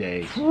vlogging every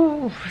day.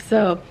 Ooh,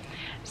 so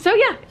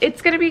yeah,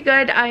 it's gonna be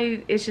good.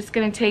 It's just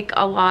gonna take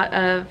a lot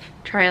of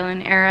trial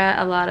and error,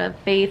 a lot of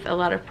faith, a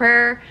lot of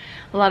prayer,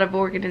 a lot of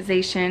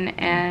organization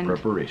and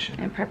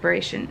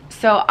preparation.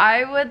 So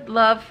I would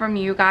love from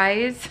you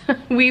guys,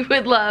 we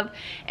would love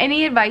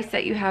any advice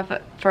that you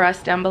have for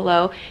us down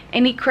below,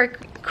 any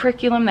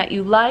curriculum that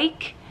you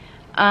like.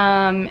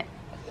 I'm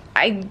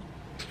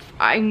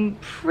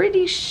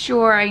pretty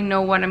sure I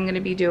know what I'm gonna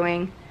be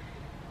doing.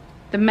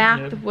 The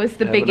math was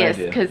the biggest,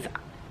 because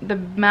the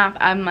math,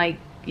 I'm like,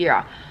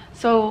 yeah.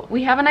 So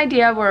we have an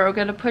idea where we're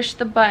gonna push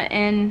the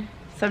button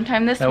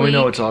sometime this week. And we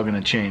know it's all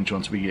gonna change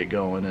once we get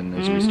going and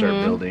as we start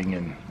building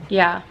and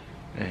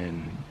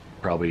and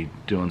probably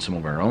doing some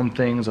of our own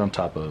things on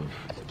top of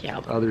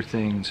other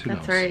things. Who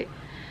knows? That's right.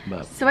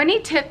 But so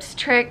any tips,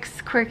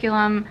 tricks,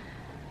 curriculum,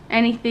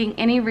 anything,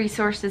 any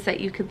resources that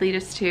you could lead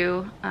us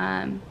to,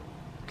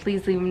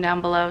 please leave them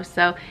down below.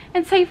 So,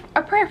 and say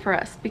a prayer for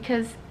us,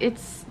 because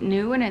it's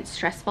new and it's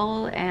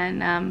stressful,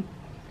 and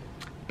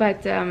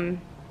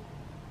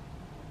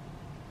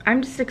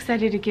I'm just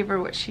excited to give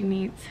her what she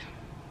needs.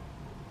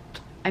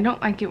 I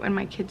don't like it when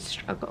my kids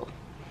struggle.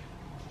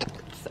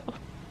 So,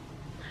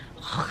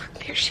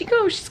 there she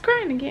goes, she's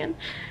crying again.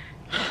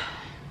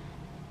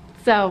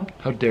 So,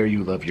 how dare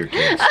you love your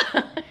kids?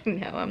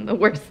 No, I'm the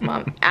worst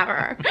mom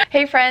ever.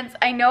 Hey friends,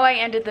 I know I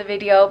ended the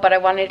video, but I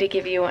wanted to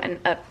give you an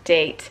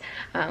update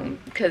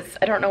because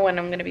I don't know when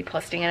I'm going to be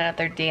posting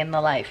another day in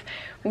the life.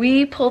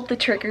 We pulled the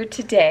trigger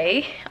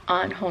today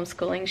on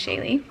homeschooling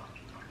Shaylee,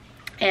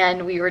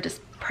 and we were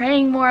just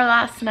praying more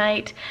last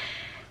night,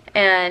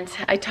 and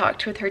I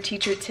talked with her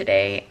teacher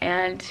today,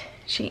 and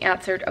she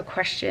answered a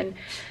question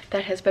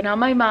that has been on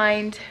my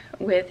mind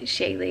with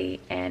Shaylee,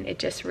 and it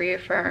just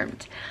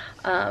reaffirmed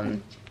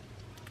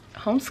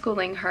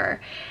homeschooling her.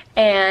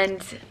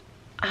 And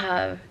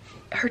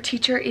her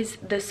teacher is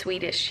the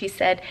sweetest. She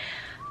said,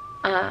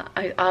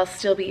 I'll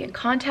still be in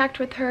contact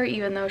with her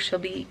even though she'll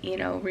be, you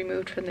know,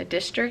 removed from the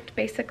district,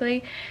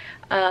 basically.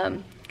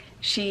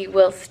 She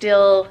will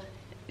still,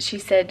 she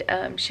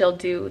said, she'll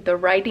do the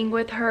writing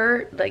with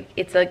her, like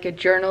it's like a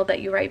journal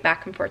that you write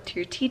back and forth to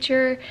your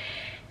teacher,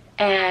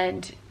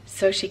 and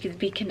so she could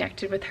be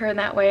connected with her in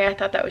that way. I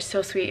thought that was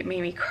so sweet. It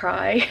made me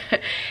cry.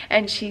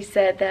 And she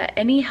said that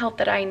any help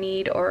that I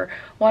need or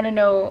want to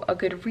know a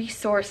good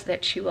resource,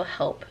 that she will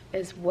help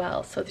as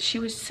well. So she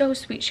was so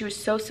sweet. She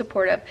was so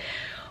supportive.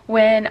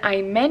 When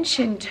I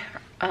mentioned,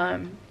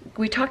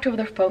 we talked over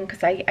the phone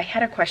because I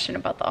had a question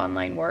about the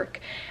online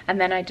work,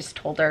 and then I just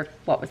told her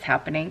what was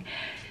happening.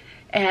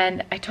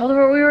 And I told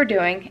her what we were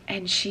doing,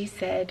 and she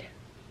said,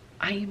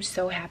 I am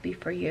so happy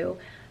for you.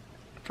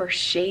 For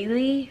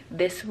Shaylee,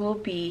 this will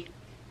be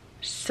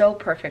so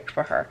perfect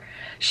for her.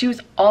 She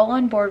was all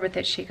on board with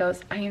it. She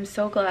goes, I am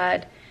so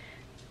glad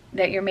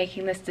that you're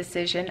making this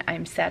decision.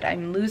 I'm sad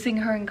I'm losing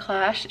her in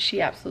class.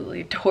 She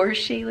absolutely adores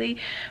Shaylee,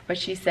 but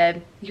she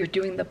said, you're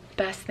doing the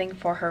best thing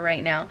for her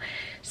right now.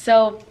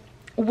 So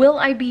will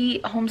I be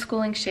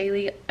homeschooling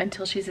Shaylee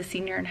until she's a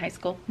senior in high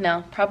school?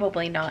 No,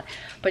 probably not.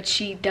 But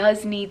she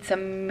does need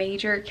some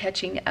major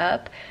catching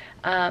up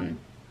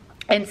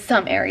in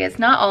some areas,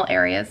 not all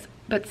areas,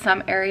 but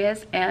some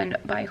areas. And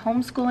by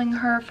homeschooling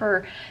her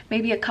for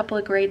maybe a couple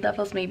of grade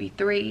levels, maybe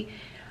 3,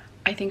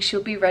 I think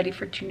she'll be ready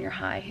for junior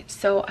high.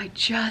 So I'm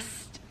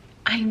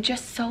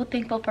just so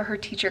thankful for her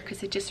teacher,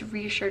 because it just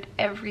reassured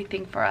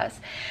everything for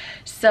us.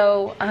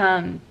 So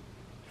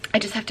I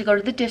just have to go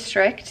to the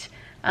district.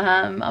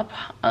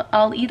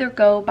 I'll either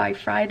go by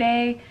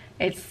Friday,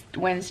 it's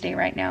Wednesday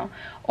right now,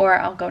 or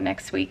I'll go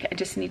next week. I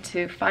just need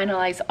to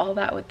finalize all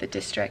that with the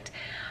district.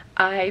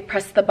 I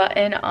pressed the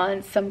button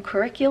on some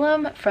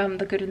curriculum from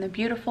The Good and the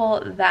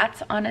Beautiful.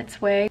 That's on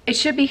its way. It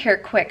should be here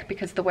quick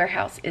because the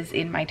warehouse is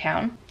in my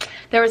town.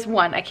 There was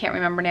one, I can't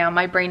remember now.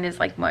 My brain is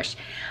like mush.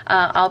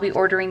 I'll be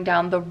ordering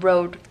down the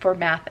road for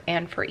math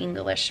and for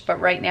English.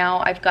 But right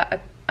now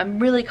I'm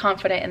really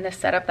confident in the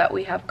setup that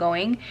we have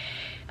going.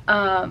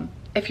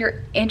 If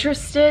you're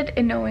interested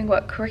in knowing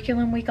what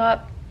curriculum we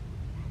got,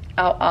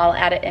 I'll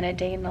add it in a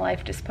day in the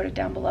life. Just put it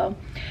down below.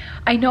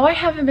 I know I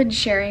haven't been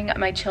sharing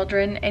my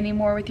children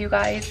anymore with you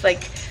guys,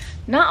 like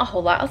not a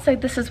whole lot. I'll say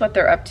this is what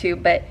they're up to,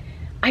 but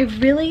I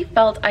really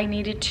felt I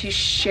needed to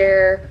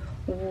share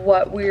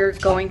what we're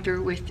going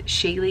through with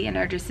Shaylee and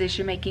our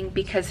decision making,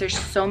 because there's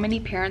so many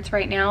parents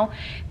right now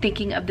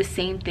thinking of the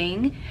same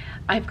thing.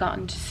 I've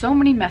gotten so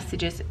many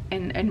messages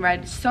and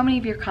read so many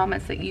of your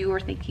comments that you were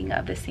thinking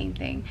of the same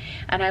thing,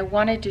 and I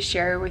wanted to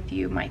share with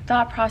you my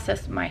thought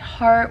process, my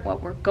heart,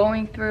 what we're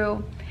going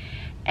through.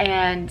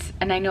 And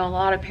I know a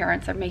lot of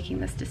parents are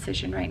making this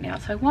decision right now,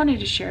 so I wanted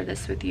to share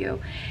this with you.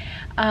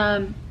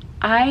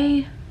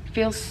 I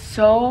feel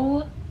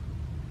so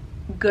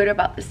good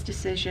about this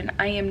decision.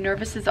 I am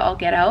nervous as all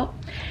get out.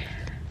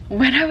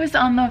 When I was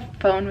on the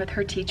phone with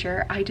her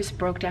teacher, I just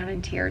broke down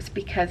in tears,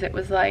 because it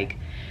was like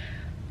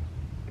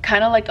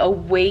kind of like a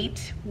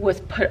weight was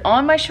put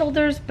on my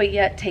shoulders, but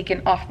yet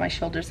taken off my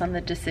shoulders on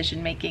the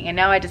decision making. And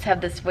now I just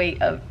have this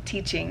weight of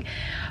teaching.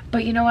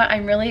 But you know what?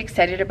 I'm really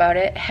excited about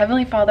it.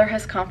 Heavenly Father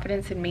has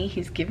confidence in me.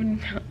 He's given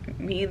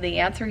me the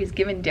answer. He's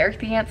given Derek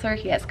the answer.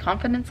 He has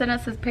confidence in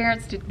us as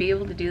parents to be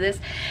able to do this.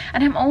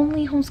 And I'm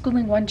only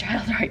homeschooling one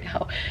child right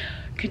now.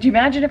 Could you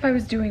imagine if I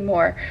was doing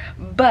more?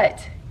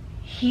 But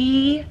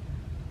he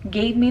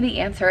gave me the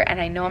answer, and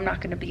I know I'm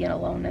not going to be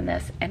alone in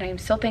this. And I'm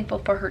so thankful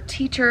for her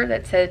teacher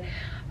that said,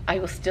 I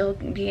will still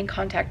be in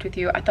contact with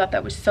you. I thought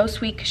that was so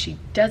sweet, because she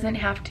doesn't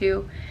have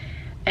to,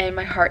 and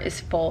my heart is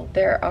full.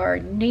 There are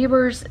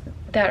neighbors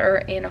that are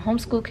in a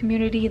homeschool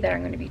community that I'm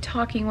going to be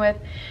talking with.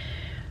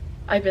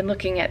 I've been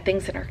looking at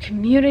things in our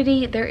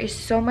community. There is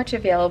so much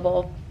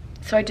available.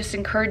 So I just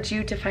encourage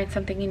you to find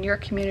something in your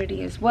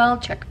community as well.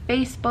 Check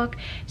Facebook,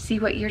 see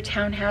what your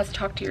town has,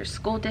 talk to your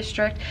school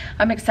district.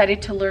 I'm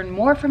excited to learn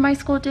more from my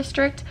school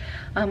district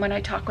when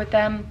I talk with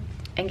them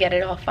and get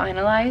it all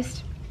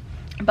finalized.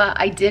 But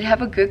I did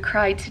have a good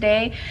cry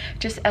today,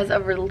 just as a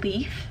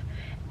relief.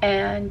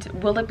 And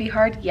will it be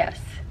hard? Yes.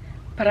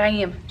 But I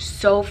am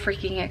so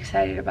freaking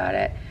excited about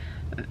it.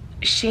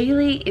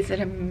 Shaylee is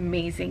an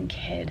amazing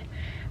kid,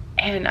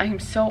 and I'm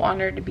so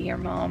honored to be her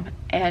mom.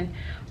 And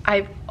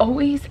I've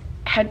always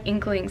had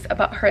inklings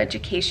about her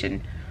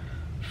education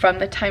from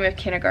the time of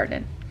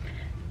kindergarten.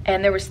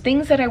 And there was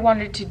things that I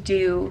wanted to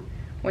do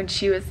when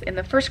she was in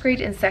the 1st grade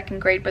and 2nd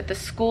grade, but the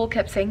school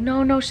kept saying,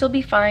 no, she'll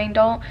be fine.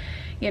 Don't,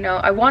 you know,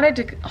 I wanted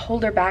to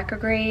hold her back a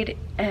grade,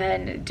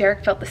 and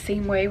Derek felt the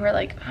same way. We're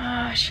like,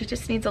 she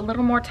just needs a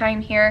little more time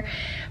here.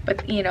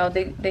 But, you know,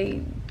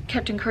 they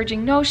kept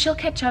encouraging, no, she'll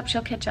catch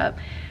up.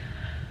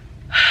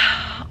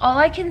 All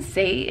I can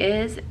say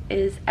is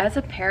as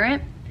a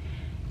parent,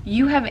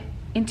 you have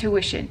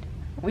intuition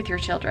with your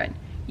children.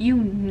 You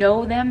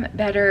know them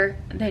better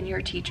than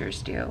your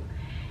teachers do.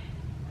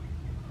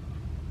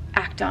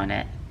 Act on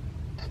it.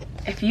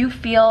 If you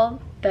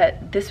feel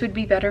that this would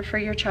be better for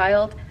your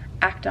child,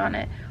 act on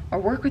it, or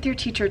work with your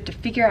teacher to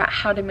figure out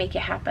how to make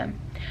it happen.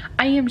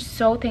 I am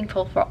so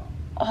thankful for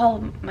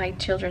all my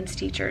children's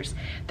teachers.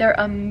 They're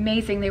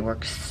amazing. They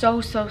work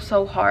so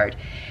hard,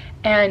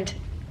 and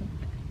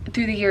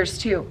through the years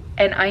too.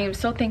 And I am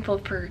so thankful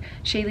for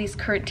Shaylee's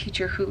current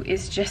teacher, who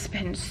has just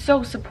been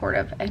so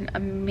supportive and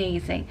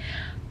amazing.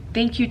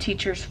 Thank you,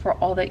 teachers, for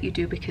all that you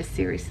do, because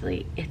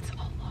seriously, it's a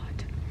lot.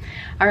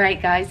 All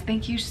right, guys,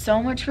 thank you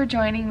so much for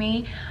joining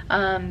me.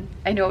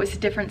 I know it was a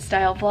different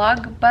style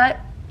vlog, but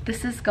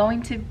this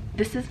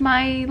is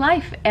my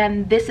life,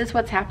 and this is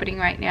what's happening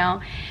right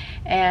now.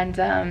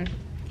 And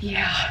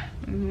yeah,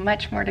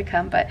 much more to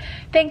come. But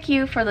thank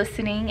you for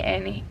listening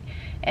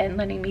and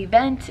letting me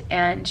vent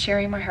and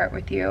sharing my heart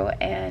with you,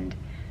 and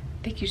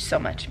thank you so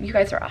much. You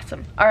guys are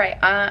awesome. All right,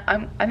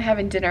 I'm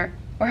having dinner.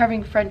 We're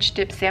having French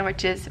dip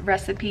sandwiches.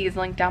 Recipe is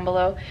linked down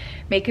below.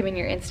 Make them in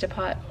your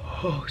Instapot.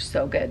 Oh,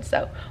 so good.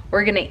 So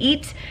we're gonna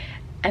eat,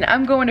 and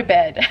I'm going to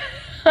bed.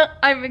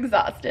 I'm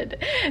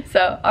exhausted.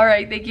 So, all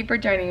right, thank you for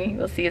joining me.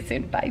 We'll see you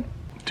soon. Bye.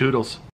 Toodles.